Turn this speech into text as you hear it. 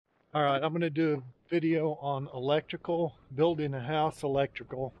All right, I'm going to do a video on electrical, building a house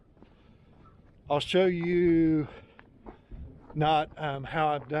electrical. I'll show you not how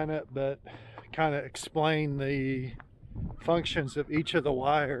I've done it, but kind of explain the functions of each of the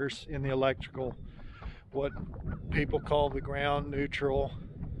wires in the electrical, what people call the ground, neutral,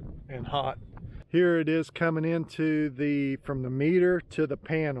 and hot. Here it is coming into from the meter to the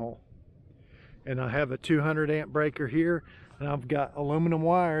panel. And I have a 200 amp breaker here, and I've got aluminum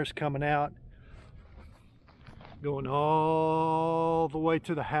wires coming out going all the way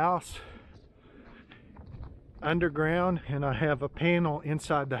to the house underground, and I have a panel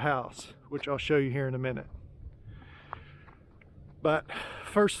inside the house, which I'll show you here in a minute. But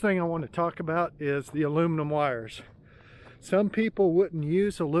first thing I want to talk about is the aluminum wires. Some people wouldn't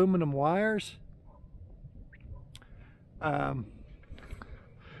use aluminum wires.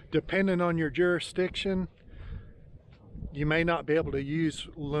 Depending on your jurisdiction, you may not be able to use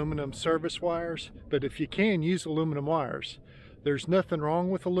aluminum service wires, but if you can, use aluminum wires. There's nothing wrong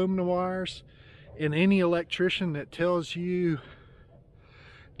with aluminum wires. And any electrician that tells you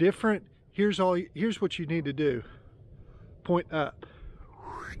different, here's what you need to do. Point up.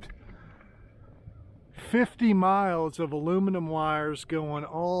 50 miles of aluminum wires going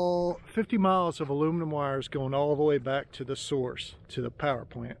all 50 miles of aluminum wires going all the way back to the source, to the power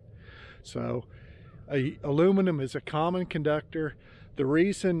plant. So aluminum is a common conductor. The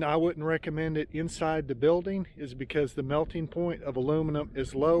reason I wouldn't recommend it inside the building is because the melting point of aluminum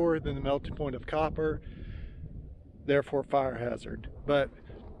is lower than the melting point of copper, therefore fire hazard. But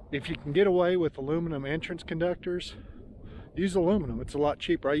if you can get away with aluminum entrance conductors, use aluminum. It's a lot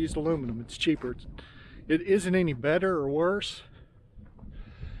cheaper. I use aluminum. It's cheaper. It isn't any better or worse.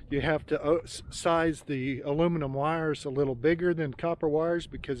 You have to size the aluminum wires a little bigger than copper wires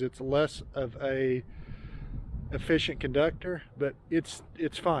because it's less of a efficient conductor, but it's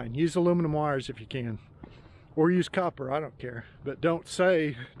fine. Use aluminum wires if you can, or use copper. I don't care. But don't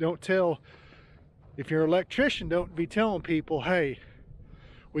tell, if you're an electrician, don't be telling people, hey,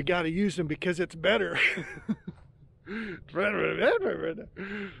 we got to use them because it's better.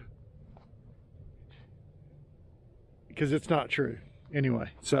 Because it's not true.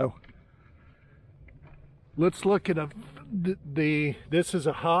 Anyway, so let's look at this is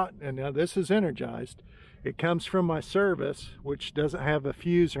a hot, and now this is energized. It comes from my service, which doesn't have a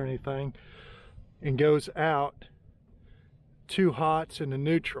fuse or anything, and goes out two hots and a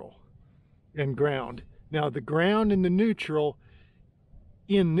neutral and ground. Now the ground and the neutral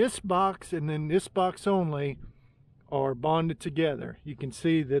in this box and then this box only are bonded together. You can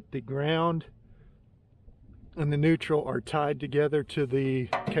see that the ground and the neutral are tied together to the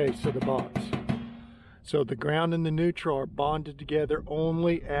case of the box. So the ground and the neutral are bonded together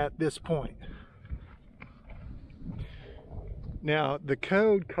only at this point. Now the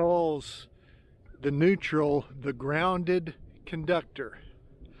code calls the neutral the grounded conductor.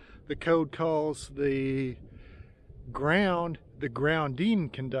 The code calls the ground the grounding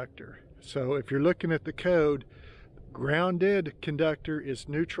conductor. So if you're looking at the code, grounded conductor is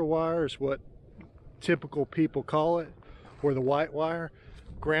neutral wire, is what typical people call it, or the white wire.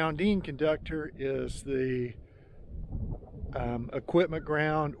 Grounding conductor is the equipment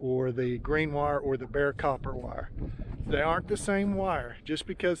ground, or the green wire, or the bare copper wire. They aren't the same wire. Just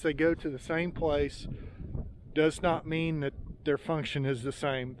because they go to the same place does not mean that their function is the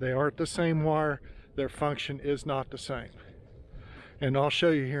same. They aren't the same wire. Their function is not the same. And I'll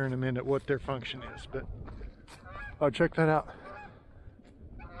show you here in a minute what their function is. But check that out.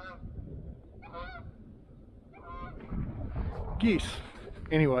 Geese.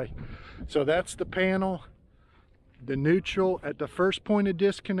 Anyway, so that's the panel. The neutral at the first point of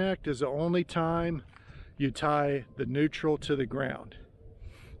disconnect is the only time you tie the neutral to the ground,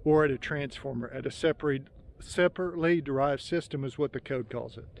 or at a transformer. At a separately derived system is what the code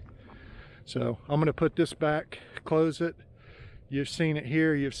calls it. So I'm going to put this back, close it. You've seen it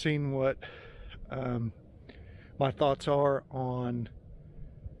here. You've seen what my thoughts are on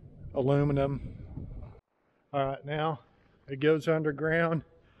aluminum. All right, now it goes underground,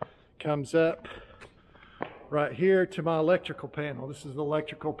 comes up right here to my electrical panel. This is the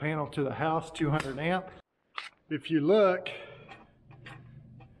electrical panel to the house, 200 amp. If you look,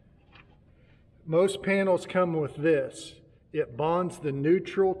 most panels come with this. It bonds the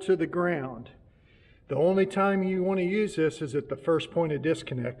neutral to the ground. The only time you want to use this is at the first point of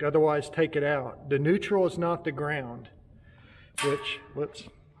disconnect. Otherwise, take it out. The neutral is not the ground.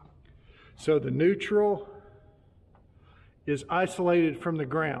 So the neutral is isolated from the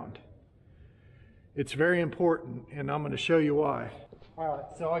ground. It's very important, and I'm going to show you why. All right,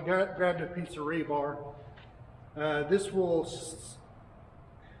 so I grabbed a piece of rebar. This will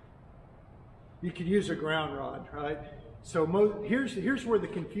you could use a ground rod, right? So here's where the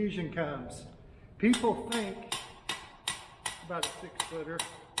confusion comes. People think about a 6-footer.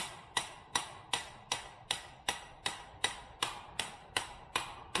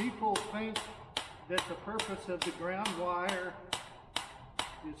 People think that the purpose of the ground wire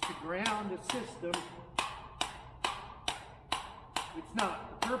is to ground the system. It's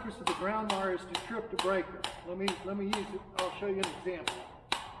not. The purpose of the ground wire is to trip the breaker. Let me use it. I'll show you an example.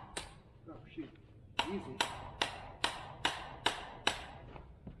 Oh shoot, easy.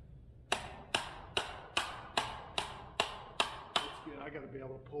 That's good. I got to be able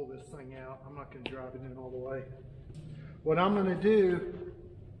to pull this thing out. I'm not going to drive it in all the way. What I'm going to do,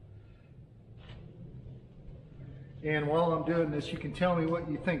 and while I'm doing this, you can tell me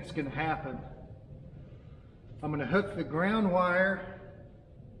what you think is going to happen. I'm going to hook the ground wire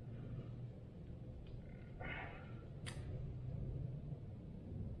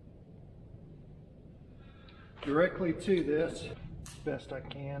directly to this as best I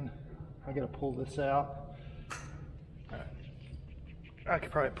can. I got to pull this out. I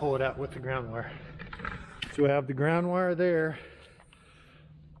could probably pull it out with the ground wire. So we have the ground wire there.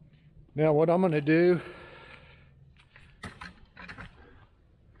 Now what I'm going to do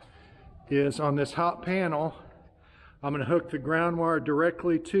is on this hot panel, I'm going to hook the ground wire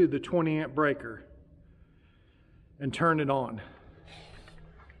directly to the 20 amp breaker and turn it on.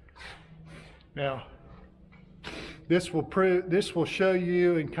 Now, this will show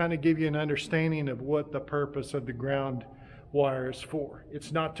you and kind of give you an understanding of what the purpose of the ground wire is for.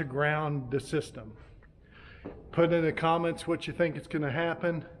 It's not to ground the system. Put in the comments what you think is going to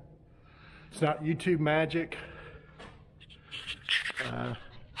happen. It's not YouTube magic.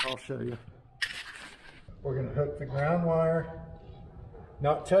 I'll show you. We're going to hook the ground wire,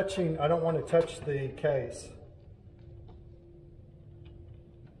 not touching, I don't want to touch the case.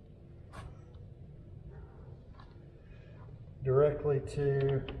 Directly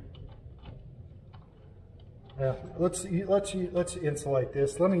to, yeah, let's insulate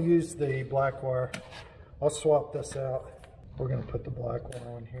this. Let me use the black wire. I'll swap this out. We're going to put the black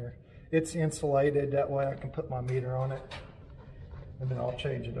wire on here. It's insulated, that way I can put my meter on it. And then I'll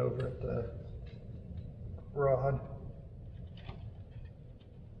change it over at the rod.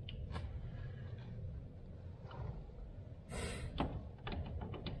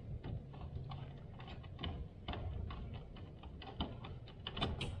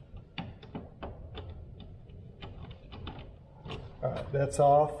 All right, that's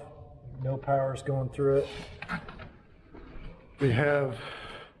off. No power's going through it. We have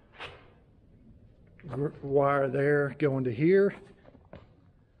wire there going to here.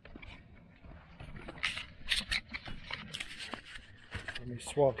 Let me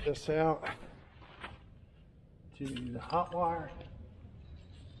swap this out to the hot wire.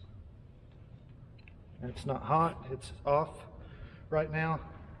 It's not hot, it's off right now.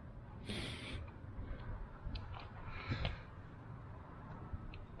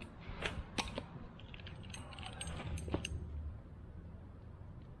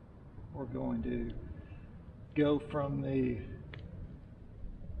 We're going to go from the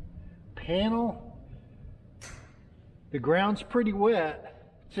panel. The ground's pretty wet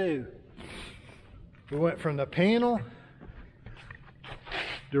too. We went from the panel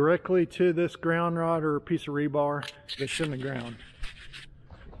directly to this ground rod or a piece of rebar that's in the ground.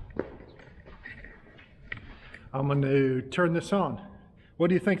 I'm going to turn this on. What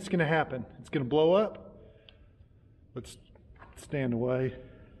do you think is going to happen? It's going to blow up? Let's stand away.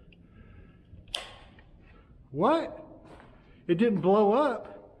 What? It didn't blow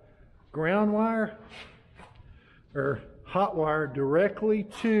up. Ground wire or hot wire directly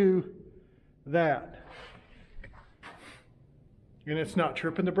to that. And it's not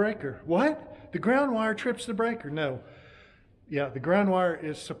tripping the breaker. What? The ground wire trips the breaker? No. Yeah, the ground wire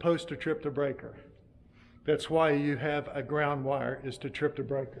is supposed to trip the breaker. That's why you have a ground wire, is to trip the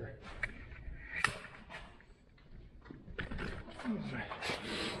breaker.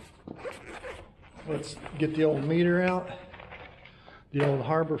 Let's get the old meter out. The old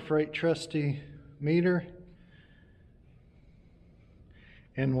Harbor Freight trusty meter.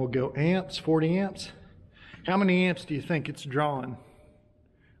 And we'll go amps, 40 amps. How many amps do you think it's drawing?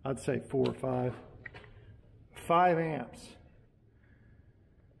 I'd say 4 or 5. 5 amps.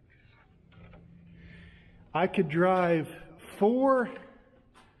 I could drive four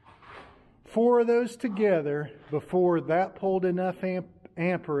of those together before that pulled enough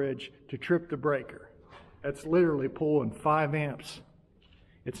amperage to trip the breaker. That's literally pulling 5 amps.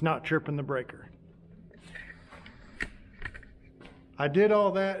 It's not tripping the breaker. I did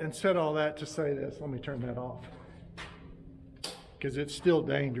all that and said all that to say this. Let me turn that off. because it's still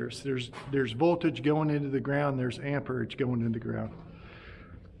dangerous. There's voltage going into the ground, there's amperage going into the ground.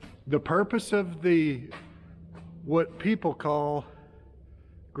 The purpose of what people call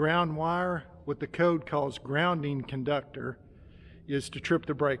ground wire, what the code calls grounding conductor, is to trip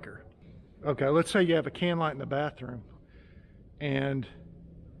the breaker. Okay, let's say you have a can light in the bathroom and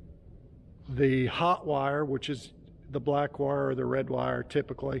the hot wire, which is the black wire or the red wire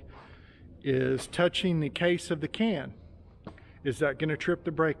typically, is touching the case of the can. Is that going to trip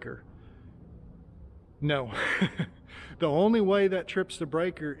the breaker? No. The only way that trips the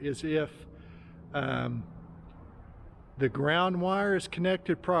breaker is if the ground wire is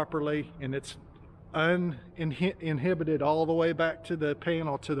connected properly and it's uninhibited all the way back to the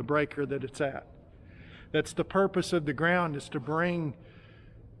panel, to the breaker that it's at. That's the purpose of the ground, is to bring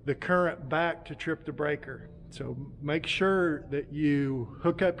the current back to trip the breaker. So make sure that you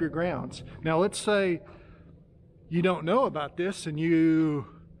hook up your grounds. Now let's say you don't know about this and you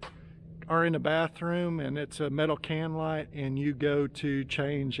are in a bathroom and it's a metal can light and you go to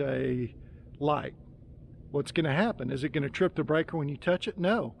change a light. What's going to happen? Is it going to trip the breaker when you touch it?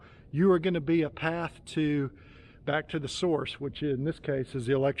 No. You are going to be a path back to the source, which in this case is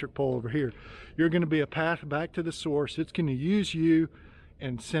the electric pole over here. You're going to be a path back to the source. It's going to use you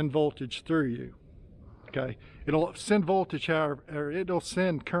and send voltage through you. Okay, it'll send voltage or it'll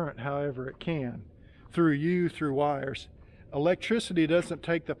send current however it can through you, through wires. Electricity doesn't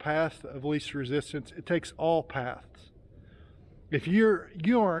take the path of least resistance, it takes all paths. If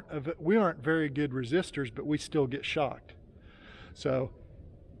we aren't very good resistors, but we still get shocked. So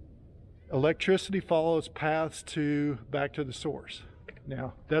electricity follows paths back to the source.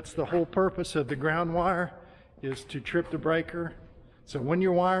 Now that's the whole purpose of the ground wire, is to trip the breaker. So when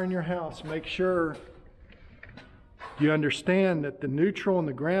you're wiring your house, make sure you understand that the neutral and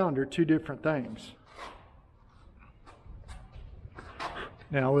the ground are two different things.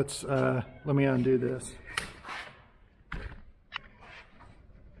 Now let me undo this.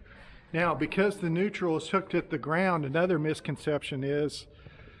 Now, because the neutral is hooked at the ground, another misconception is,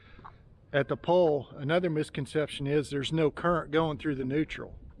 at the pole, another misconception is there's no current going through the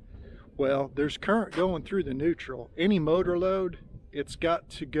neutral. Well, there's current going through the neutral. Any motor load, it's got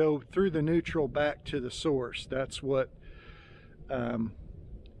to go through the neutral back to the source. That's what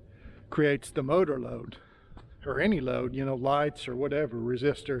creates the motor load, or any load, you know, lights or whatever,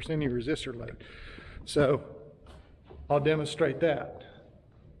 resistors, any resistor load. So I'll demonstrate that.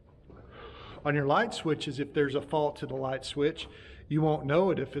 On your light switches, if there's a fault to the light switch, you won't know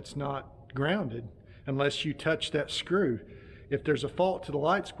it if it's not grounded unless you touch that screw. If there's a fault to the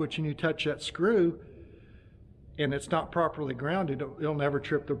light switch and you touch that screw and it's not properly grounded, it'll never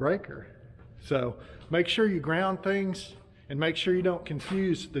trip the breaker. So make sure you ground things, and make sure you don't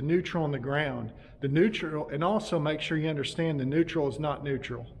confuse the neutral and the ground. The neutral, and also make sure you understand the neutral is not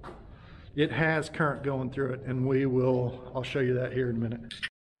neutral. It has current going through it, and I'll show you that here in a minute.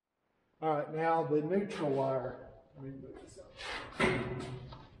 All right, now the neutral wire. Let me move this up.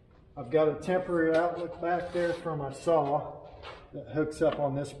 I've got a temporary outlet back there for my saw that hooks up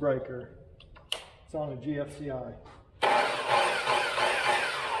on this breaker. It's on a GFCI.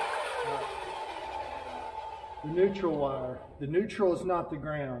 The neutral wire. The neutral is not the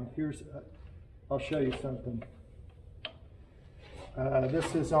ground. I'll show you something.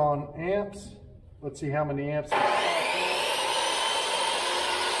 This is on amps. Let's see how many amps. 6 amps,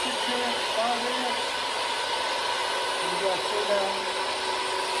 5 amps. You guys see that?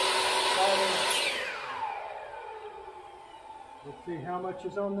 5 amps. Let's see how much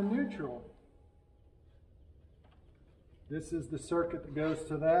is on the neutral. This is the circuit that goes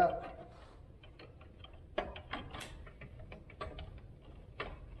to that.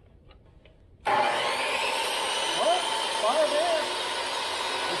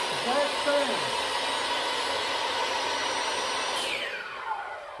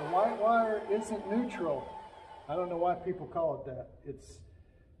 The white wire isn't neutral. I don't know why people call it that. It's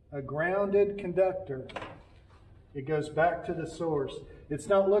a grounded conductor. It goes back to the source. It's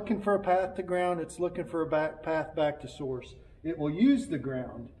not looking for a path to ground, it's looking for a path back to source. It will use the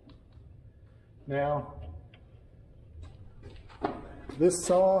ground. Now, this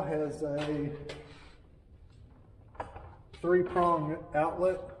saw has a 3-prong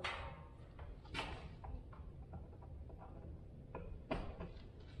outlet.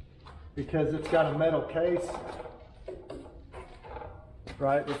 Because it's got a metal case,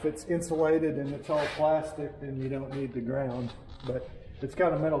 right? If it's insulated and it's all plastic, then you don't need the ground, but it's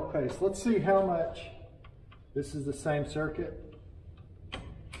got a metal case. Let's see how much, this is the same circuit.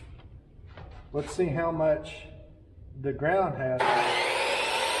 Let's see how much the ground has. Very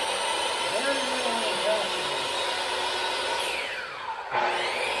little capacitance.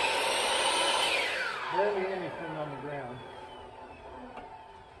 anything on the ground.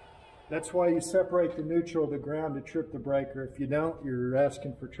 That's why you separate the neutral to ground to trip the breaker. If you don't, you're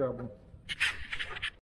asking for trouble.